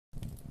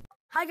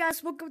Hi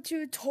guys, welcome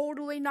to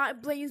Totally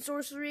Not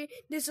BladeAndSorcery.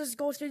 This is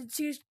Ghost of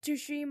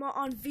Tsushima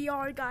on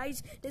VR,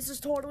 guys. This is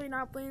Totally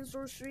Not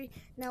BladeAndSorcery.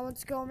 Now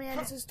let's go, man.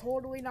 This is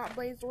Totally Not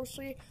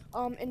BladeAndSorcery.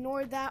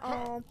 Ignore that.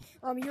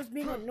 He was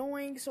being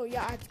annoying, so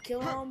yeah, I had to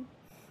kill him.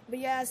 But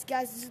yes,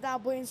 guys, this is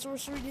not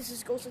BladeAndSorcery. This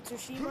is Ghost of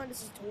Tsushima.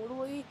 This is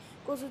totally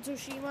Ghost of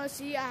Tsushima.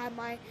 See, I have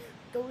my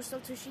Ghost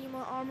of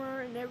Tsushima armor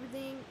and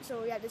everything.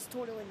 So yeah, this is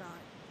totally not.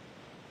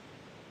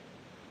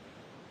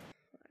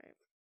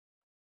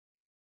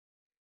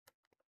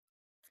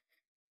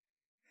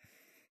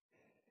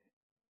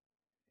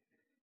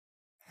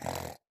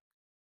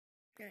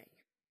 Okay.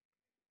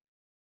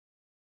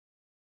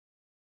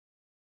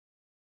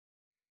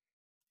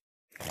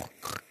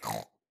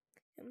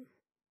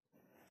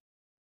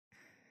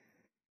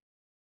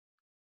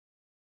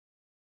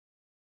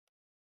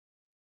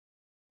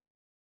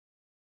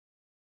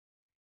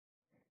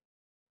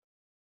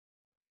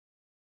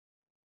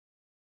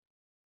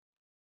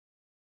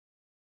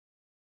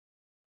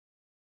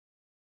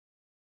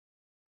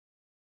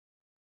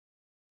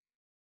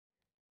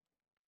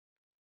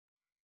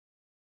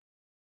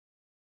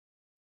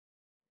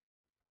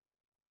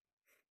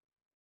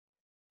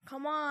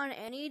 Come on,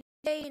 any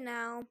day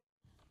now.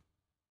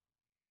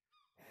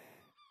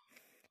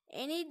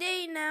 Any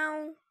day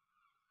now.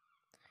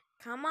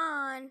 Come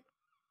on.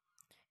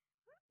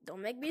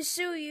 Don't make me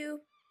sue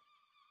you.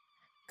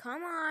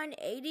 Come on,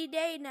 80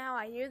 day now.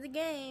 I hear the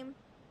game.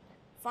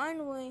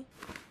 Finally.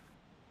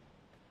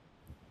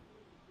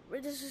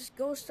 This is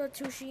Ghost of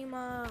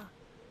Tsushima.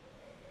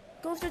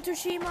 Ghost of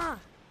Tsushima.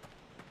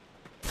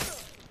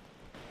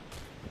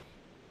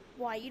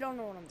 Why? You don't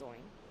know what I'm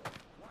doing.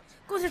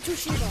 Ghost of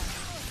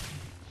Tsushima.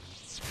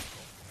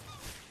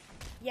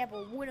 Yeah,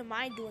 but what am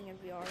I doing in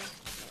VR?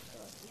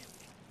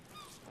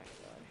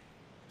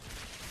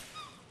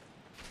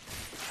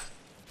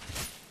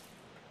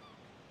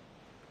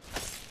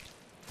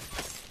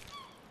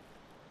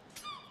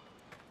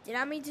 Did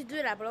not mean to do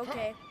that, but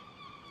okay.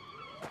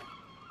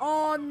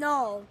 Oh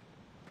no.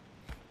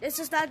 This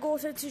is not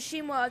Ghost of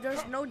Tsushima.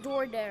 There's no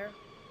door there.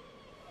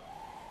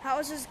 How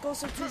is this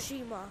Ghost of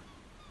Tsushima?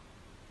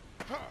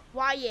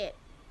 Wyatt.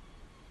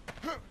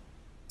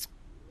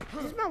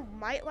 Is my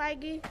mic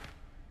laggy?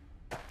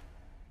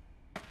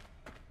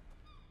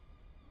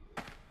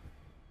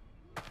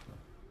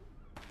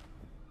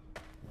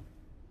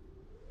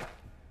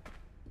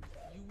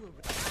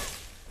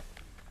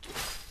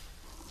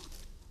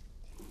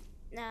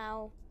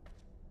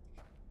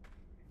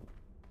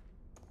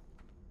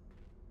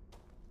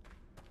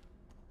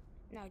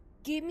 Now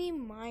give me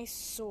my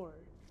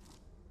sword.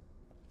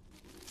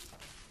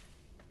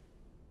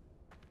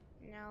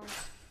 Now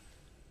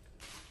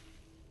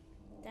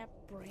that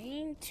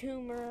brain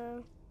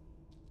tumor.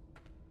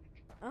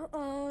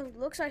 Uh-oh,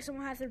 looks like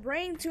someone has a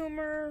brain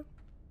tumor.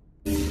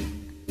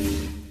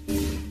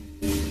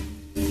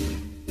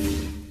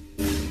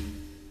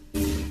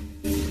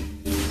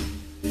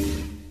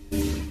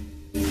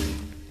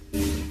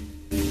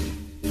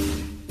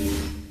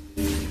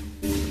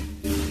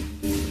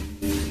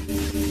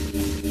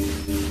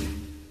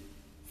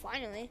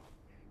 Finally.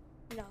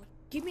 Now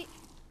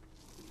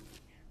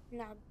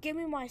give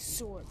me my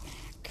sword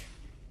back.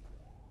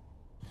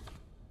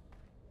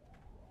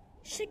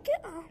 Shit,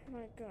 get, oh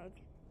my god.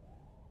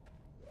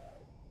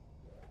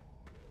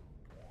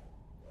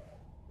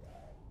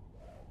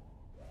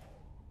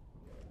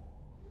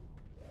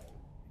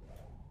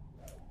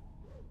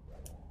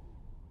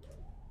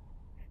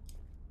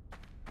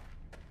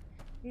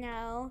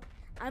 Now,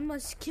 I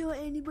must kill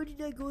anybody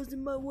that goes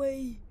in my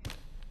way.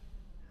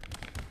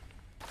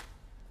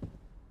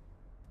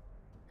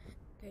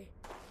 Okay.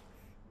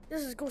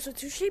 This is Ghost of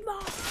Tsushima.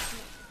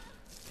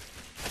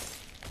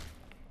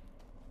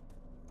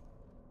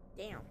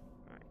 Damn.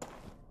 Alright.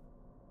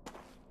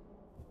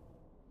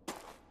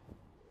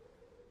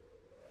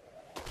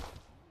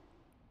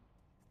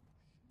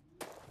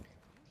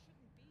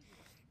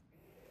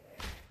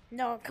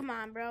 No, come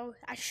on, bro.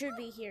 I should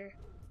be here.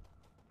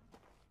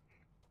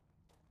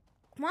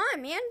 Come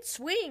on, man.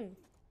 Swing.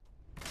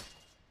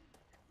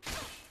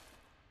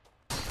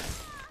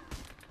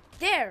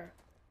 There.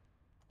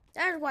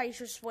 That's why you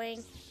should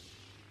swing.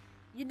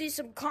 You need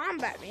some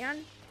combat,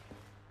 man.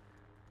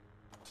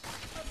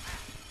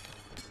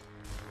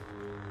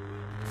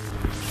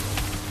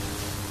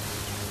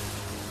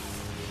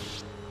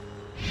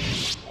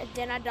 And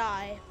then I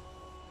die.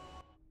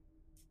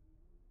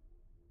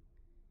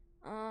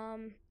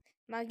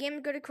 My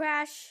game's gonna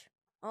crash.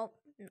 Oh,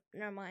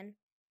 never mind.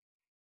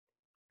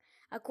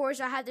 Of course,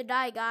 I had to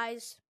die,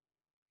 guys.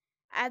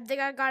 I think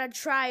I gotta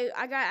try.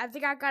 I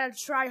think I gotta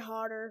try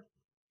harder.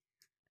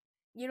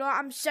 You know,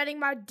 I'm setting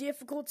my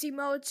difficulty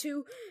mode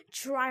to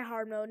try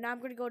hard mode. Now I'm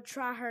gonna go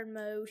try hard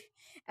mode.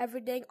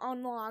 Everything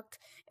unlocked.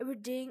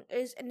 Everything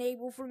is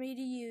enabled for me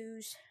to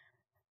use.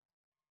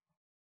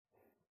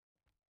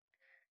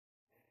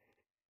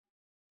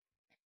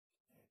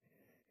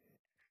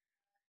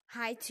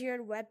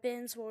 High-tiered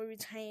weapons will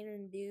retain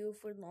and do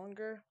for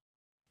longer.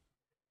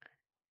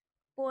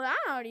 Boy, I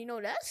already know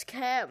that's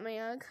cap,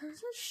 man,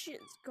 because that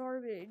shit's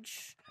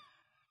garbage.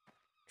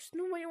 Cause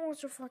nobody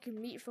wants to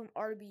fucking meat from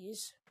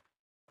Arby's.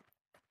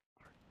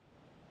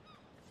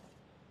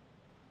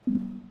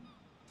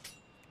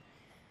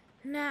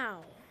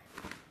 Now,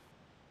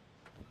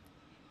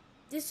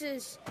 this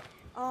is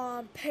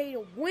pay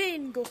to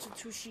win Ghost of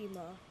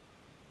Tsushima.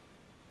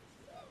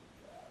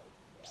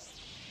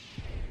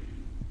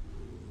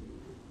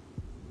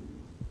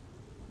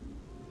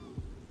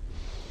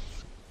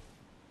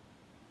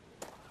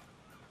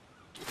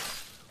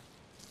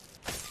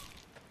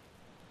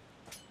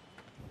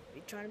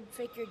 You trying to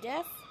fake your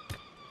death?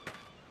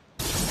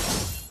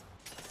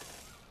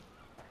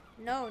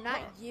 No, not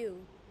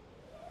you.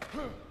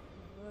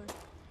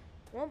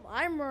 Well,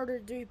 I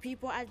murdered 3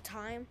 people at a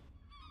time.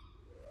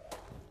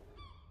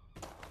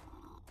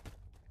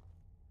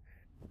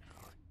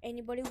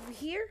 Anybody over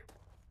here?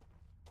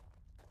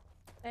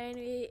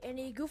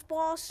 Any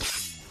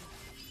goofballs?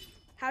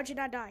 How'd you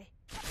not die?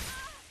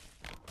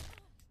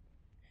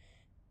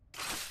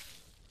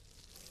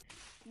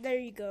 There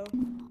you go.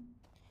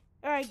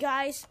 Alright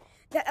guys,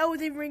 the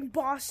Elden Ring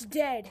boss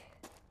dead.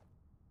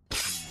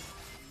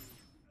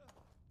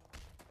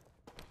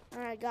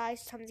 Alright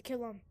guys, time to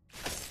kill him.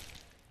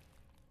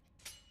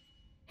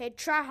 Hey,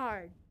 try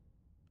hard.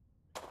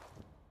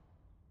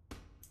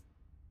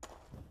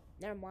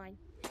 Never mind.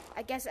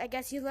 I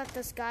guess he left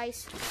us,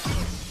 guys.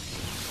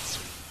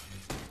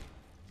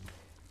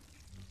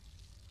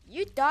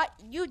 You thought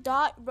you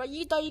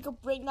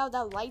could bring out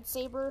that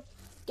lightsaber?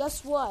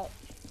 Guess what?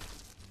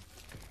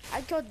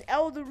 I killed the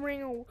Elden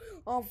Ring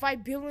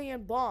 5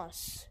 billion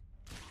boss.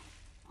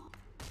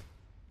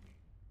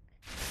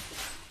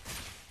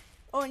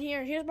 Oh, and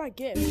here's my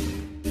gift.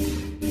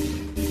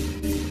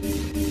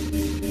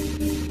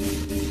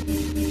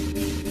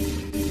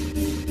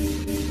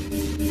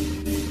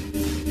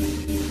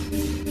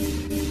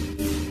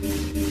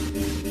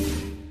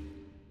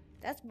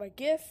 That's my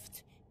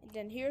gift. And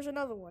then here's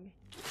another one.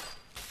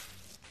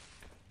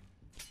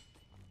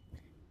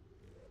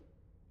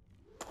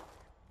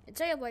 And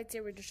tell your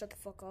lightsaber to shut the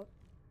fuck up.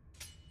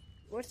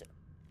 Where's the...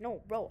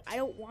 No, bro, I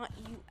don't want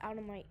you out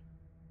of my...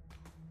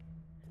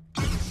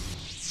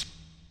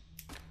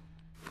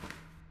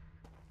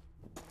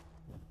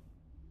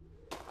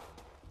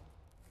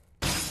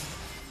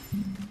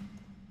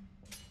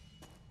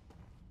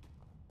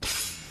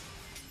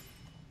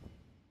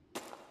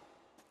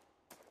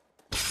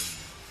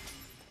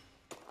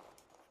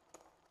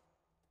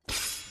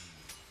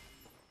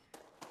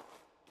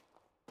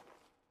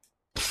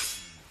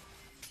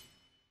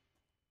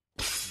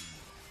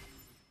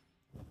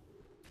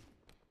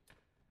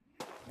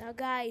 Now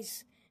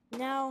guys,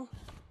 now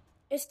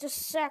it's the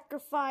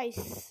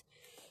sacrifice.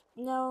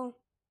 Now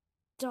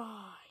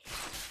die.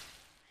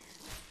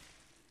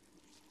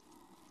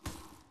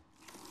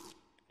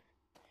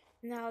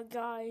 Now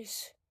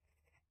guys,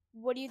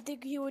 what do you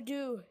think he would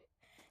do?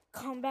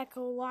 Come back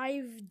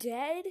alive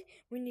dead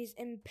when he's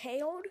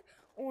impaled,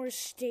 or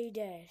stay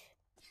dead?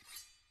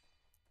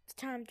 It's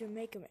time to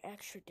make him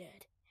extra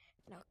dead.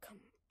 Now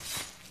come.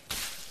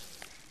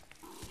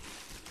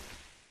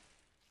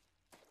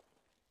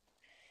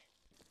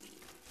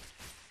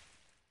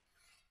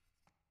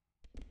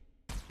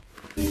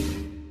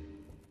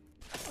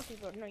 Okay,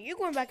 bro, no, you're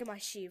going back in my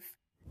sheath.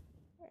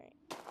 Alright.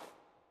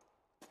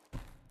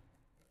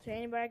 So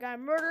anybody got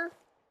murder?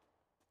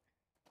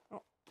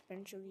 Oh,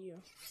 eventually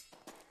you.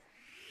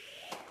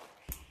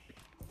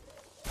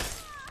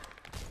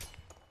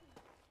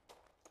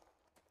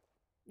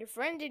 Your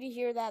friend didn't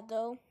hear that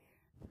though.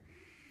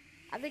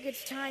 I think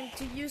it's time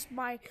to use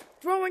my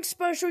throwing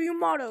special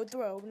Yamato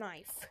throw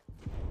knife.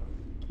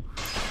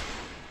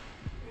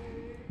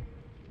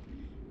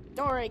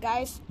 Don't worry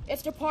guys,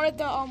 it's the part of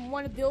the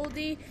one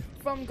ability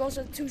from Ghost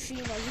of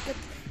Tsushima.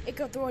 It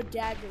could throw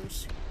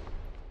daggers.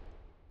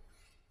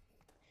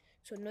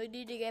 So no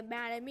need to get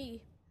mad at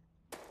me.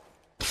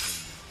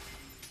 That's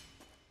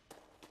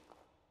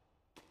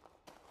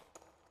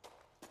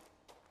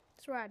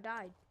where I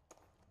died.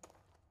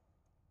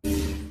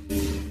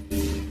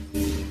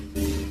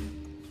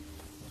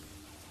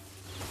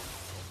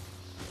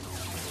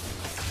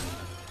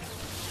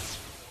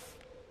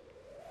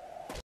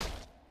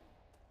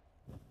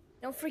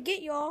 Don't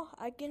forget, y'all,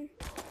 y'all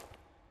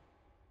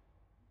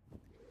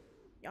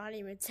didn't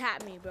even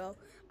tap me, bro.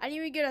 I didn't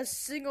even get a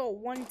single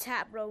one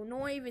tap, bro. No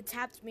one even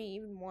tapped me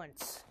even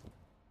once.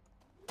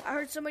 I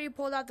heard somebody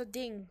pulled out the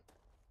ding.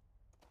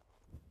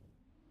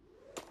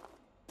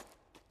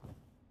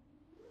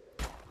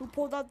 Who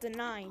pulled out the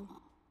 9?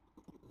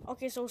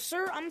 Okay, so,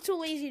 sir, I'm too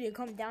lazy to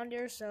come down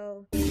there,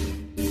 so...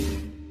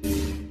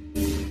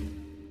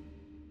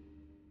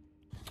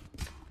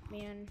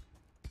 Man.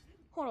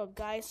 Hold up,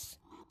 guys.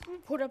 I'm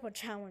gonna put up a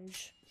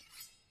challenge.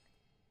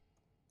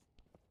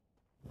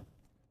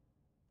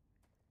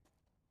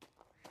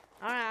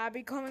 Alright, I'll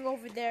be coming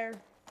over there.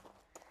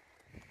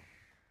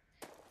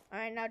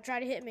 Alright, now try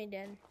to hit me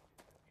then.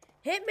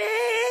 Hit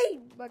me!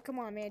 But come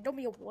on, man, don't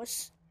be a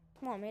wuss.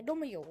 Come on, man, don't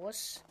be a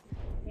wuss.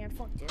 Man,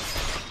 fuck this.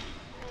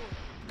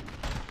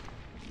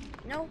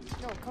 No,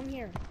 come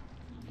here.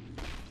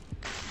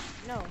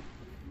 No,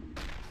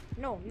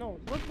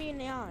 look me in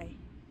the eye.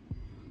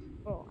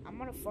 Bro, I'm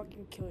gonna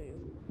fucking kill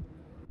you.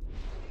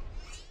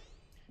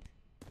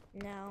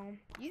 Now,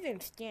 you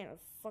didn't stand a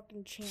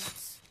fucking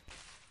chance.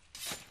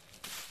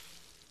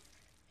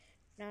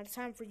 Now it's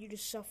time for you to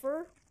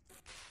suffer.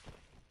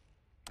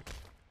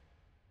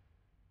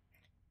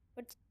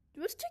 But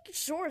let's take your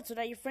sword so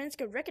that your friends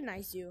can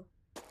recognize you.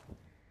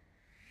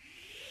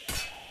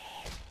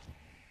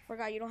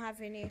 Forgot you don't have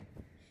any.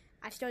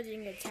 I still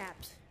didn't get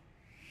tapped.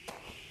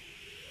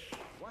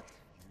 What?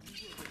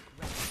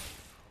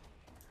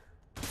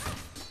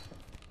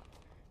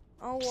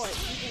 Oh, what?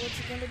 What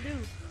you gonna do?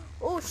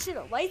 Oh shit,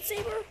 a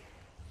lightsaber?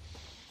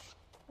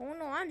 Oh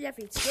no, I'm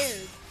definitely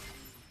scared.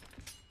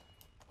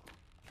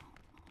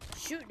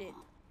 Shoot it.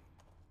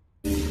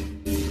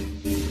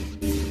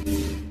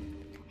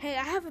 Hey,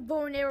 I have a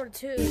bow and arrow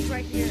too. It's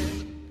right here.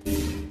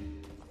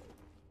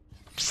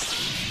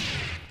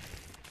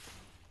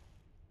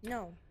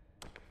 No.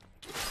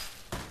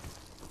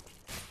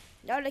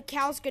 Now the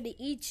cow's gonna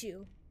eat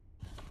you.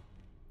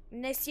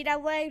 When they see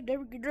that leg,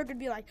 they're gonna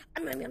be like,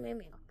 Alright.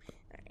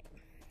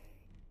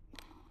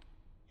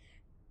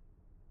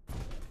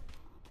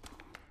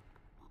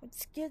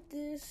 Let's get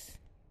this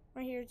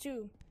right here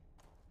too.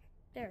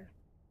 There.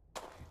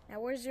 Now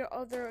where's your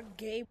other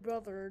gay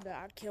brother that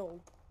I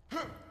killed?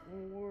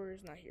 Where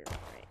is not here?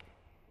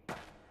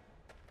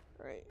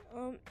 Right.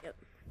 Yep.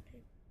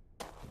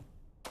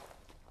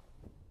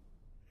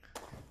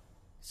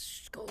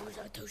 Goes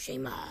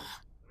Toshima.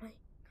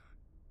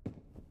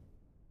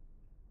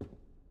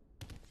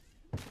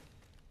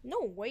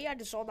 No way, I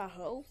just saw that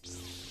hoe.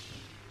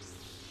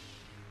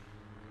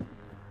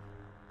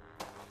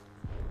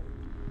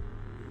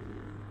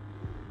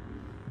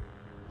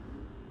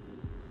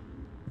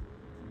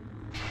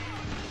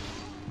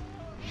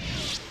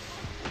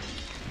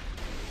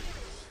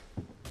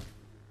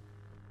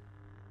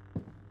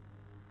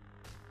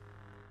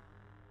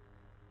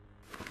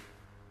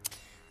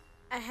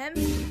 Ahem.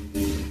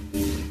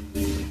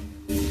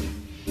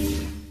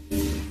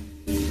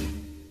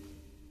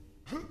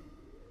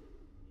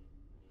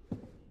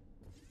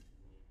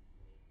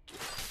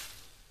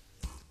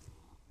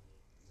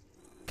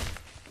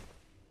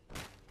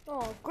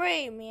 Oh,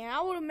 great, man.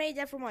 I would have made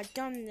that for my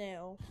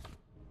thumbnail.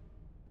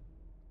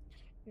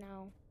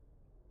 No.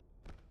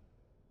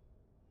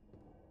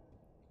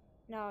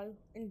 No,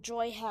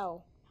 enjoy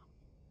hell.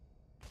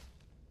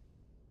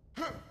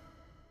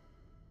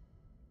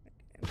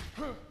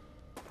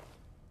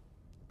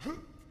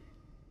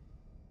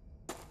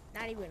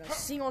 Not even a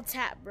single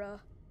tap, bro.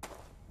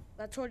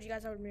 I told you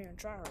guys I would be gonna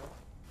try her.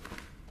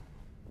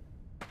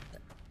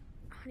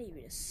 Not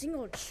even a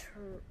single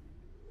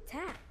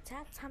tap.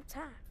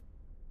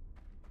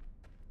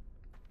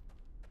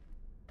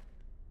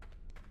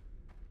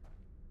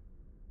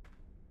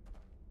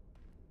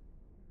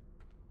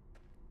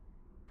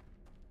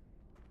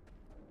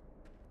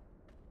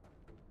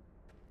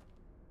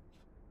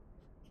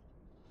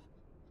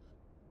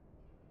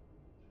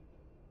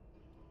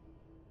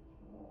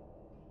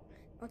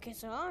 Okay,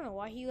 so I don't know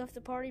why he left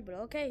the party, but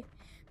okay.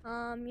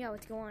 Yeah,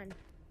 let's go on.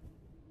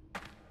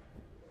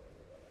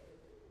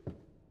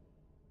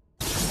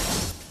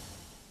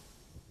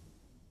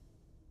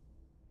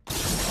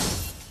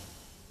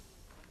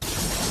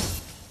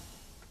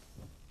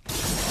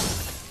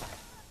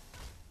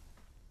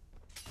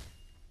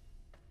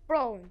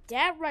 Bro,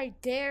 that right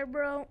there,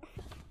 bro.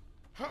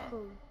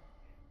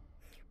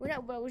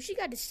 When she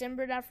got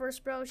dismembered at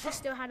first, bro, she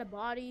still had a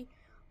body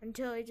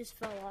until it just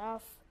fell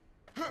off.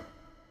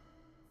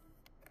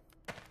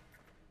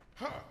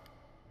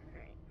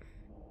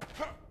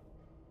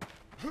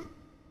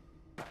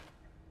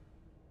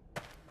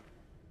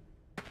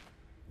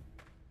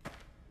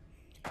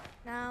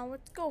 Now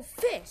let's go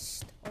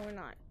fist or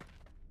not.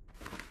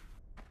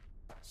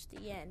 It's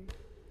the end.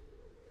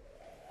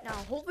 Now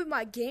hopefully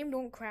my game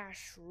don't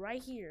crash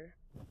right here.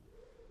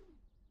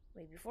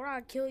 Wait, before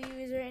I kill you,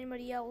 is there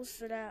anybody else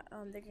so that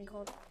they can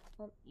call?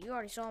 Well, you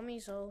already saw me,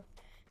 so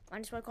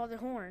might as well call the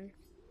horn.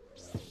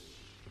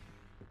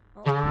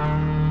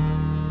 Oh.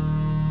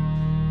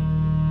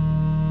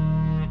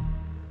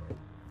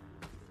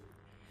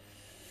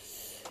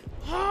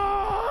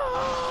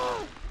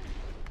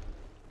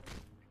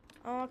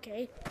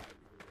 Okay,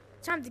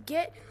 time to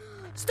get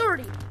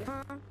sturdy.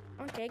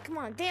 Okay, come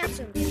on,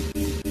 dancing.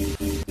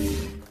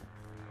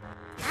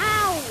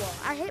 Ow!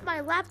 I hit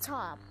my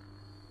laptop.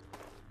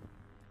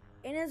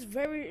 And it's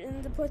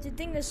the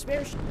thing is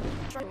very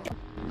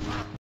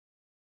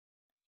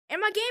and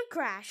my game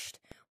crashed.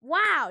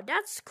 Wow,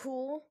 that's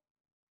cool.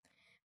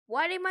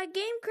 Why did my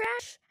game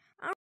crash?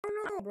 I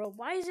don't know, bro.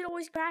 Why is it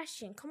always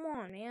crashing? Come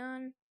on,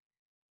 man.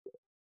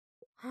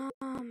 Oh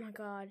my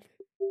god.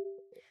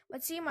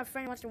 Let's see if my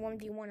friend wants to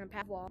 1v1 on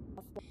pavlov.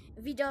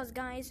 If he does,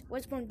 guys,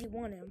 let's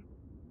 1v1 him.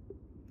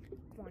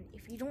 Come on,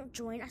 if you don't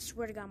join, I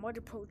swear to God, I'm going to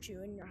approach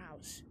you in your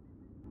house.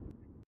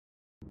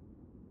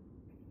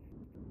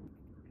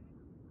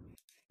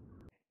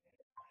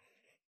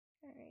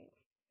 Alright.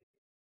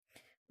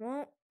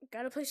 Well,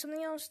 gotta play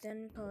something else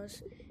then,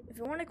 because if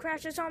you want to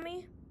crash this on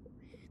me,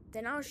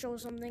 then I'll show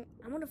something.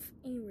 I'm gonna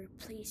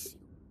replace you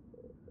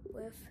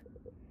with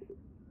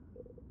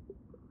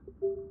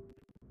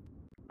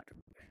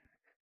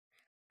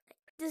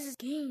This is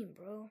game,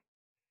 bro.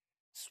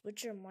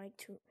 Switch your mic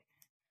to...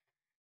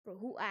 Bro,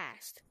 who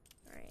asked?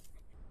 Alright.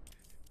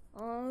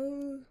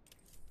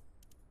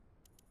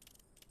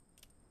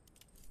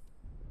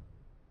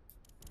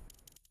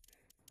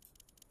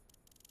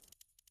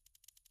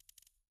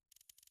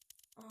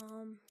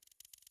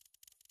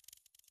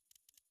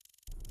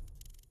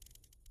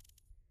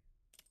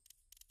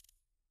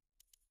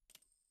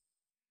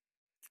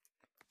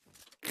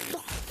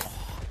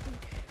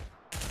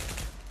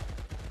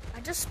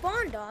 I just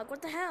spawned, dog.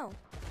 What the hell?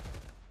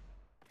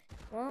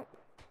 Well,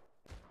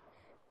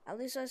 at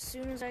least as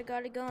soon as I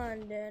got a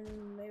gun, then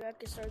maybe I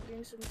can start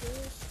getting some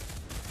kills.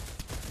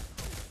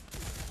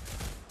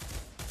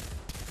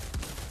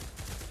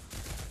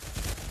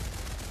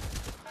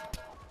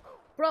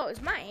 Bro,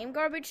 is my aim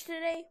garbage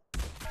today?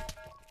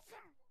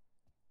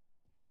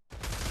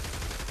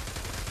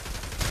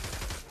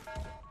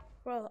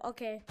 Bro,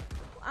 okay.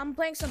 I'm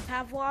playing some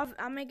Pavlov.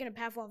 I'm making a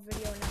Pavlov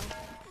video now.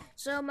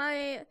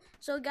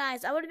 So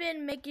guys, I would have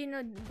been making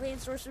a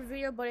BladeAndSorcery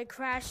video, but it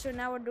crashed, so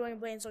now we're doing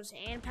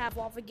BladeAndSorcery and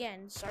Pavlov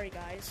again. Sorry,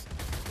 guys.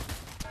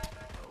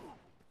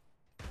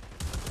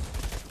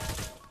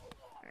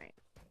 Alright.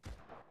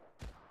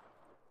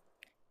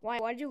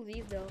 Why'd you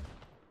leave, though?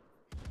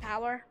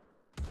 Power?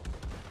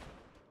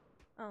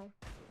 Oh.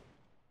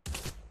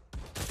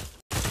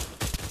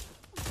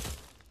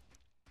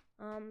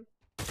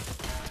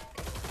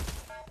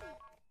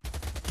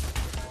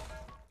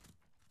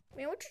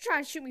 Man, what you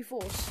trying to shoot me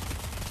for?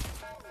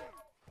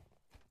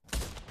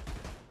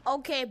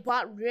 Okay,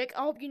 bot Rick.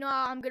 I hope you know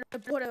I'm gonna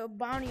put a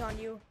bounty on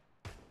you.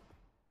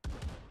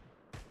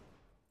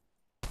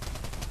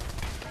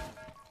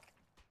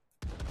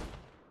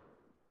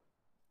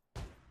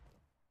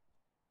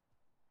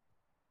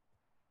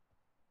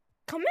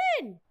 Come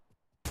in!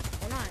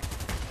 Or not.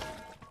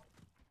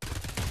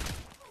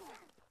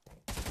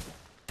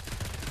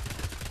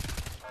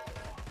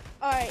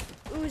 Alright,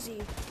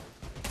 Uzi.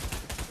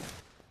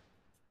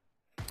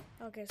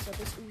 Okay, so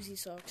this Uzi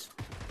sucks.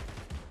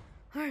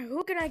 Alright,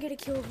 who can I get a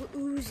kill with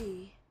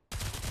Uzi?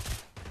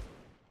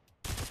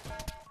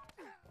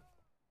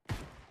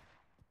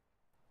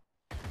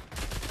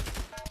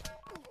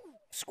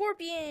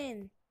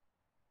 Scorpion!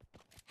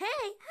 Hey!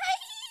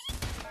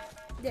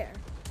 There.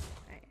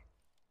 Alright.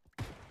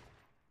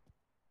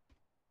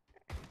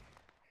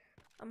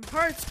 I'm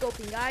hard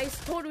scoping, guys.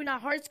 Totally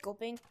not hard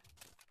scoping.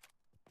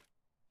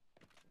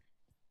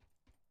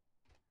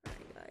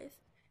 Alright, guys.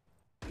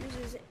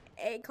 Uses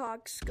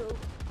ACOG scope.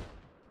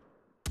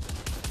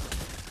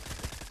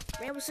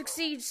 Man will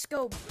succeed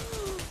scope.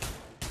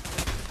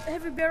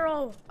 Heavy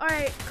barrel.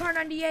 Alright, car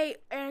 98.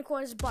 And of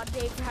course, bot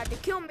Dave had to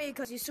kill me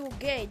because he's so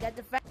gay. That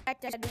the fact that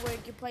I had to wear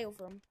a play with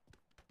him.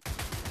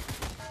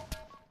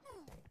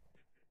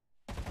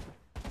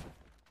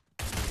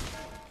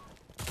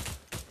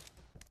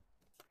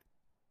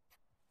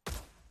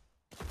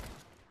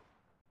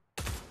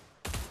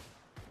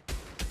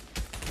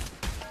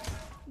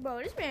 Bro,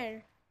 this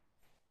man.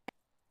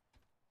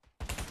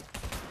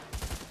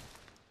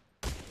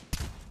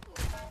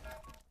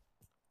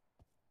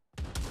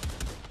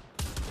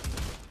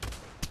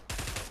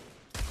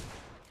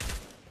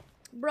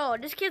 Bro,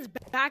 this kid's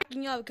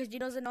backing up because he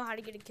doesn't know how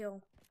to get a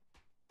kill.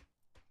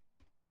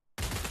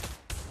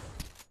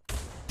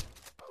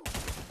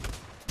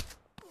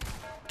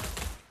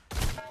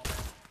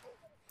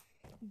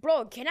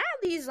 Bro, can I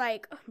at least,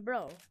 like,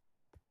 bro.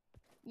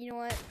 You know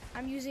what?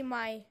 I'm using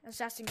my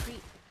Assassin's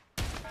Creed.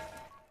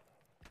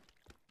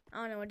 I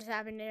don't know what just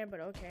happened there,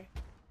 but okay.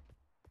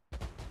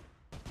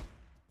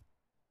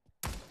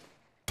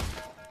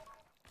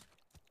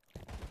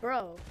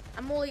 Bro,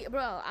 I'm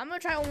gonna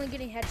try only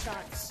getting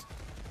headshots.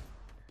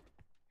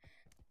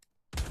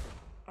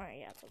 Alright,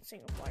 yeah, it's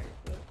single fire.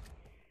 Good.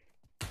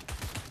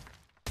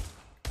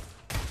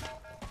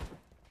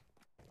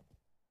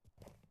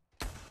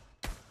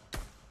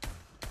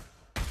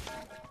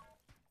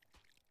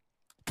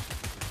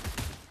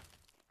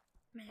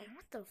 Man,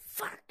 what the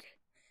fuck?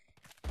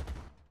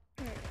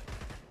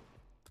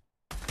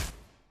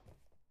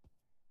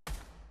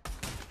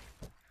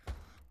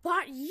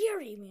 Bot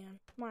Yuri, man.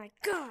 My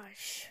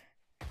gosh.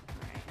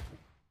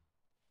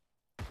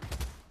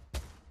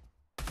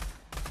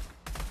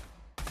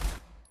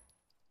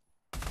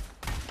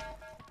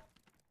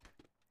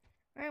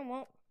 Alright,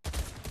 well.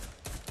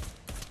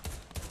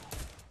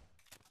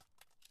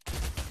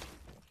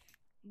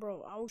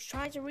 Bro, I was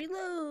trying to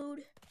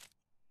reload.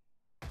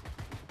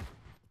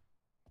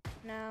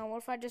 Now, what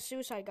if I just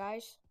suicide,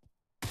 guys?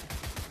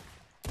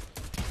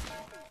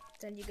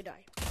 Then you could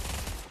die.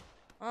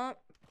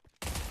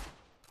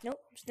 Nope,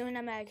 I'm stealing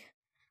that mag.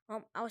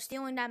 I was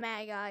stealing that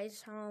mag,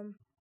 guys.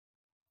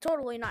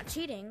 Totally not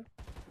cheating.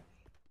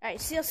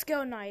 Alright, seal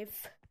skill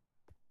knife.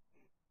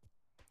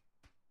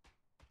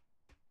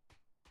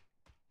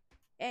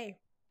 Hey.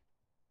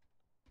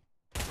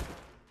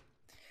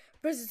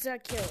 Prison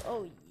kill.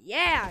 Oh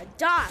yeah,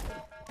 die.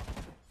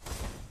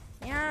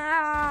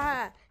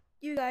 Yeah,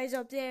 you guys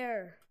up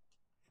there.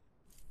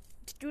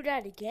 Let's do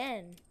that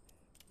again.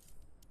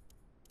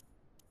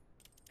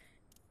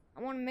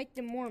 I want to make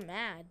them more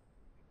mad.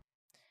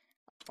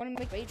 I want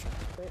to make rage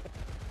chocolate.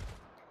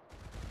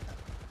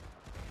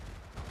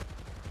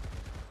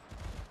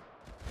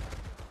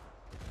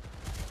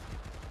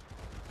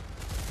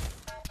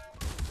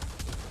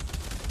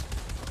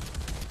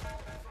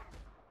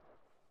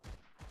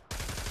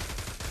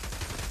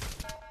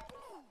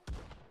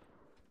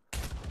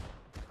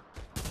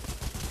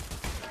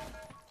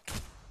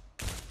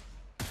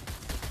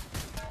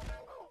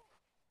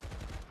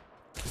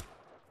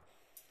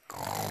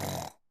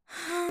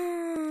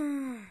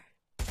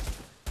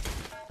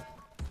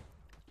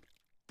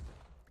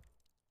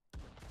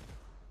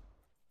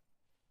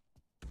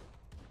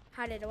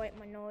 How did I wipe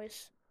my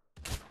nose?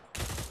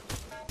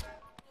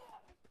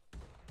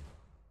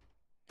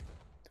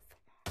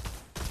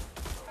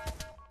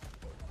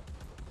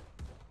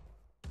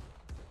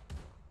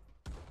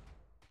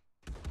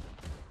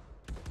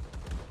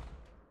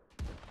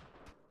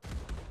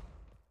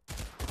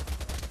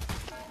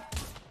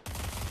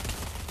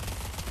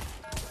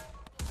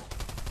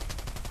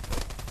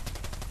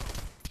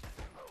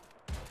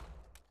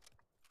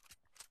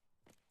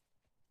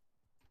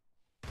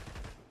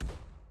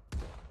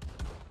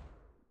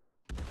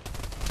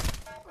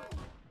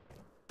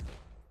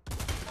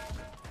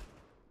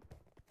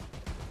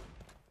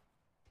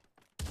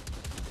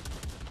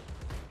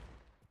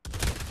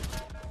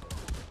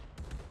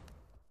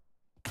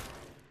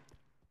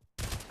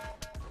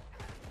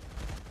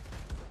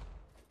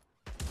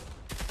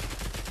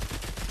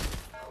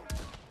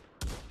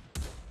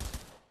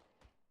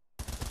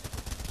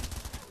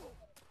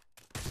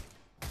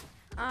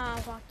 Ah,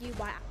 fuck you,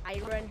 by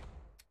iron.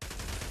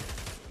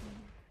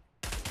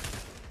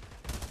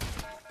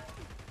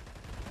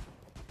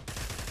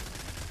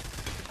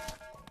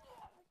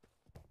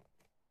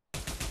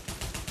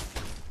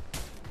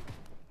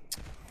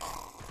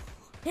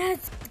 Yeah,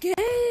 it's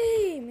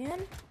gay,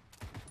 man.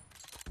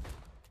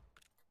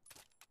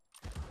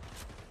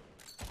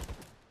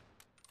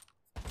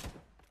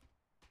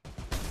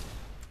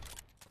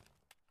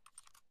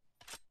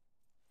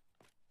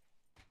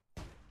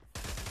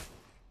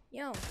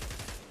 Yo.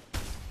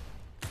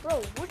 Bro,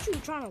 what you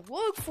trying to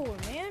look for,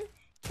 man?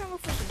 Trying to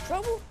look for some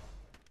trouble?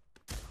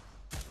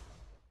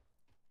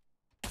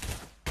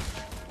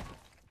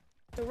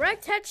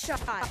 Direct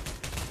headshot.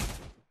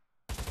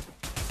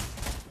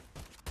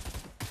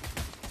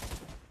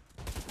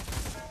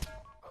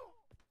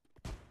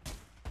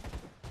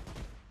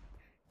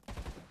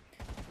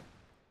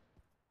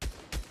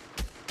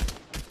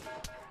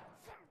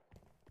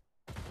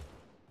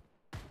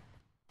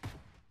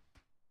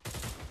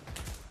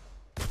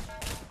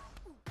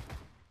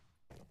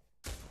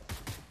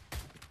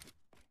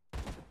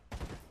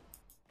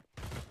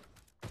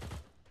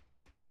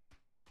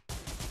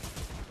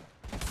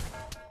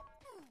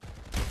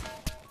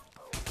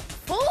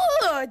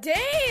 Oh,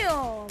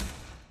 damn!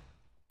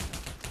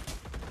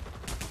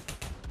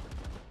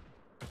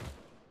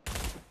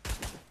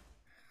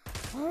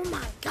 Oh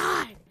my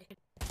god!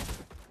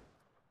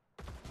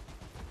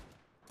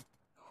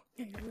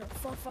 No,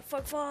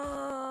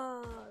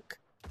 fuck!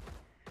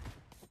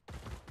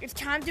 It's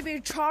time to be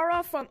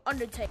Chara from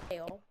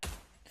Undertale.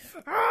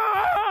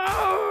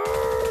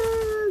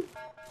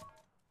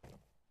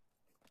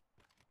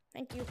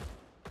 Thank you.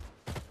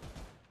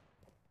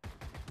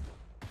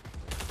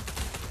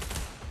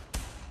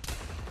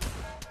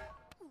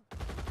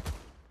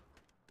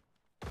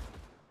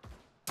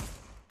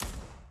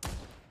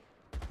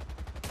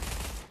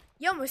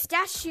 Yo,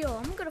 Mustachio,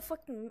 I'm gonna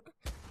fucking...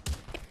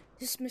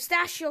 This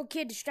Mustachio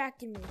kid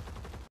distracted me.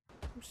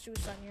 I'm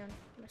suicide, man.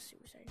 I'm a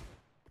suicide.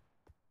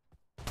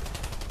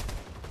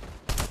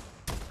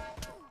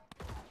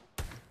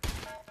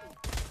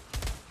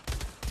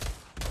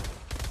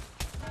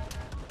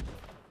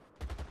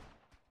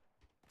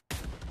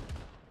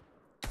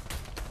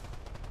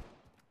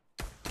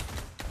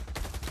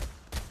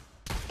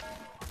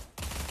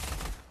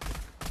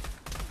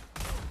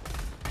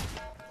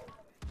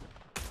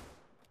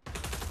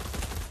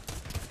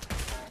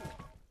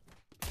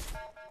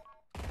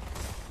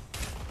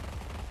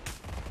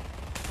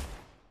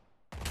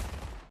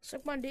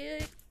 Suck my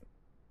dick.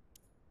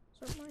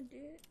 Suck my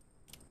dick.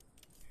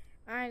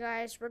 Alright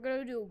guys, we're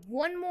gonna do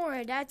one more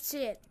and that's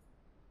it.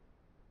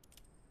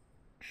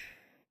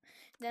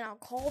 Then I'll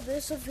call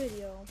this a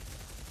video.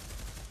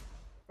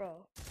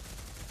 Bro.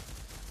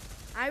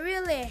 I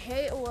really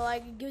hate when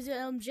like it gives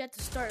you jet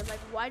to start. Like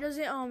why does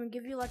it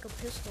give you like a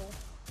pistol?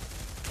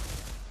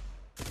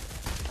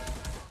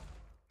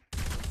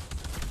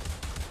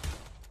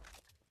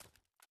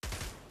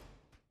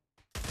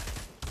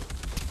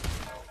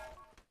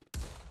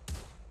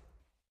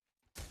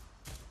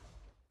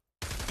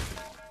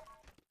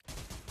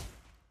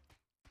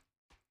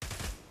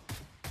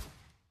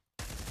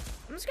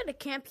 I'm just gonna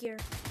camp here.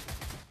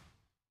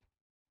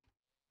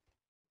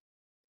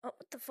 Oh,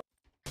 what the fuck?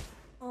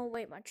 Oh,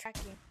 wait, my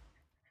tracking.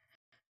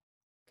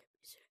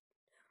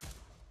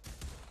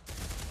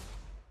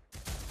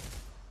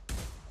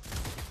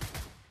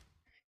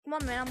 Come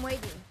on, man, I'm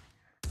waiting.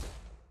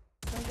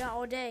 I got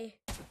all day.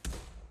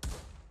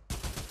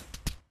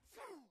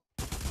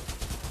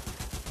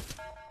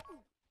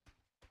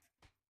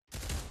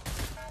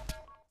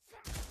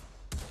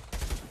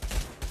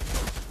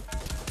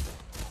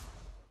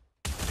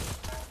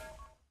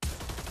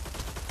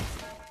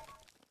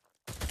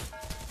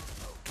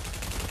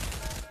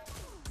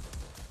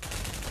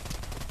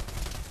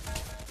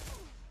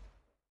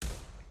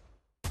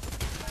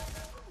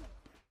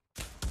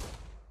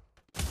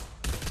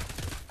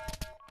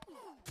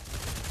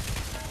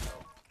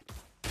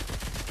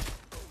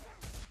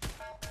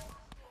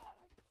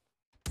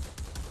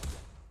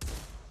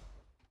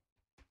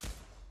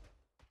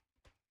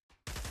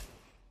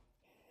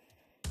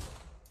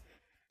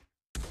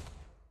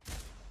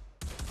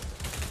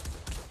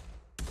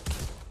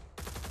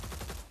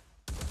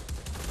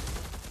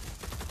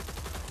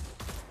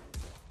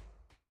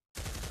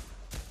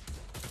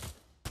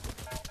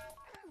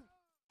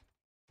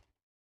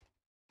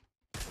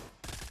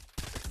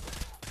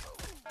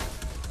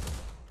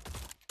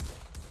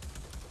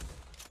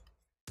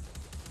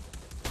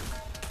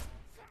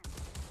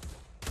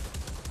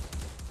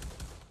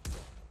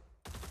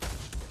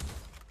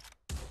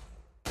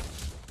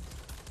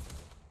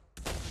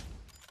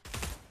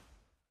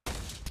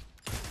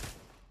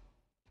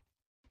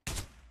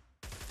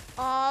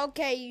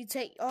 Okay, you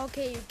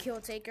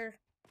kill taker.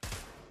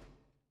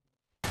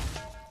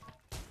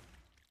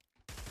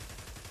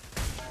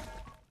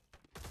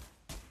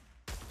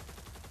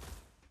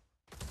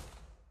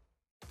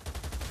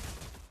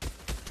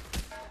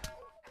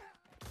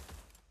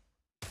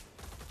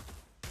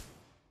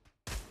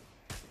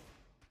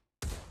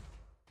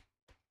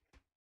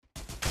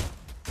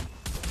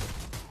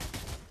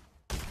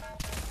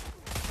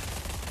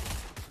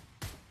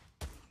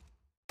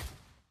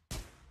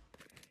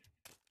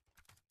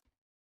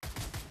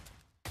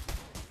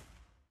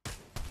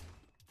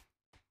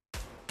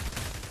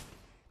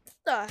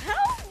 The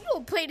hell? You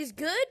don't play this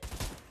good?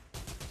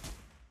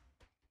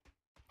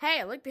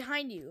 Hey, look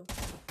behind you.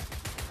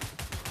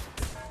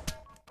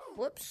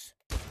 Whoops.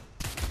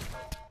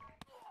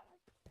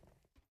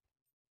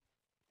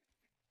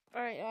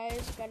 Alright,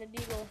 guys, got a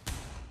deagle.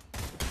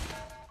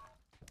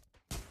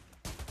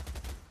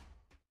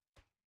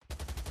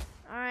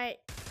 Alright.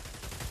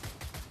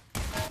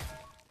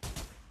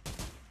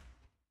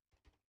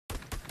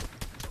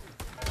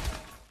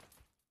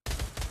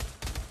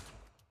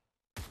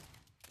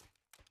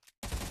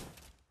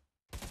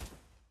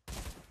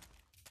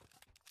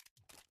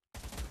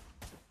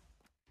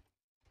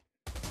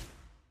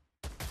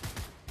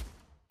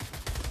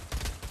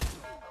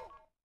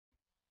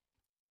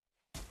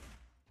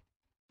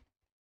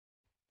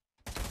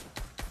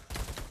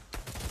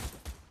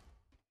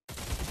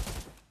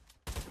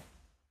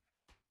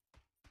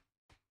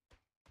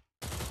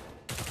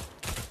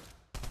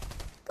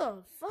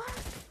 The fuck?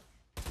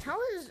 How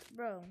is,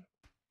 bro?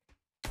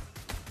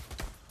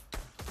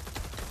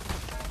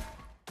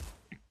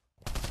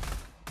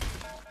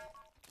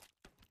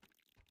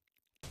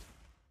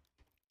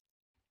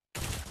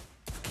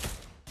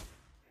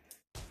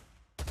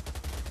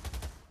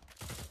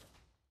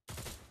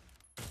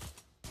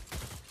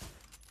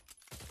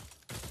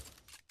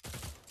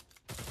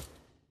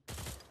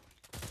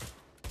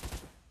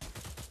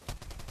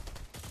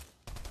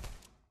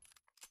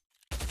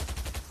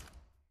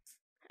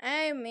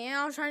 Hey man,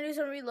 I was trying to do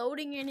some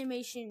reloading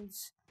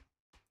animations.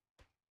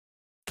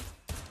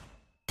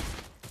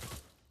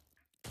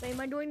 Wait, am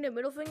I doing the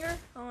middle finger?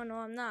 Oh no,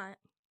 I'm not.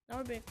 That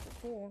would be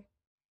cool.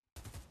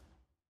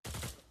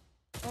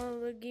 Oh,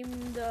 they gave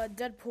him the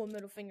Deadpool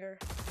middle finger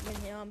when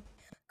he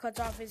cuts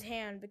off his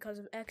hand because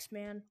of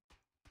X-Man.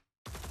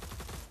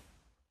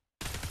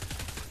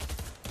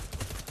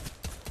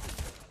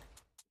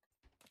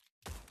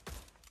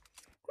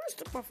 Who just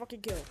took my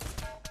fucking kill?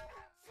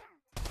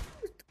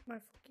 Who just took my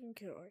fucking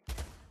kill?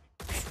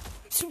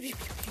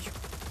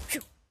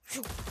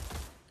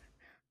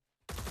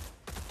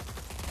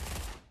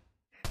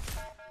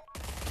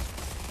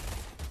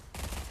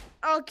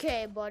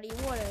 Okay, buddy,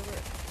 whatever.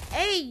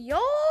 Hey, yo!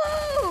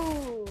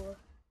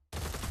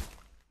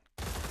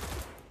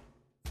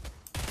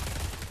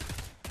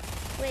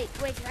 Wait,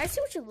 can I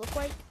see what you look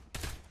like?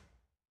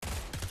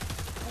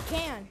 I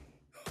can.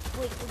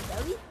 Wait, the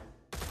belly?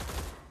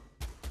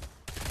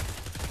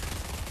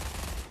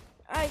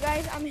 Alright,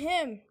 guys, I'm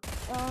him.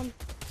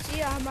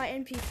 See, I have my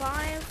MP5.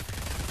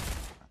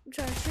 I'm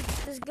trying to shoot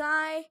this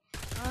guy.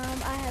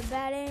 I have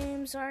bad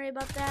aim. Sorry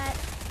about that.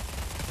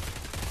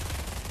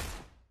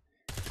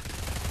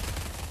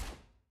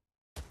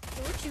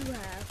 What you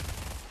have?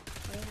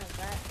 I have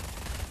that.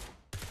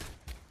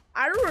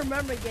 I don't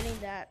remember getting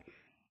that.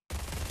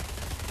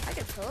 I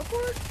can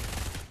teleport?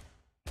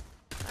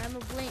 I'm a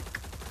blink.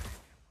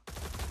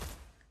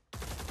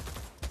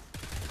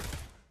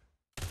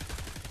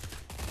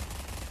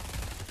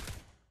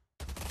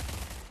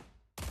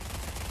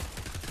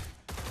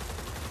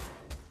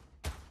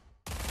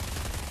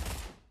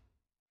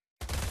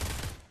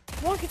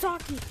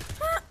 Walkie-talkie.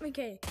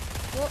 Okay.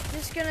 Well,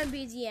 this is gonna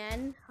be the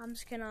end. I'm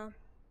just gonna.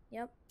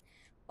 Yep.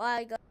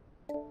 Bye, guys.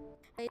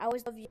 I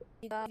always love you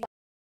guys.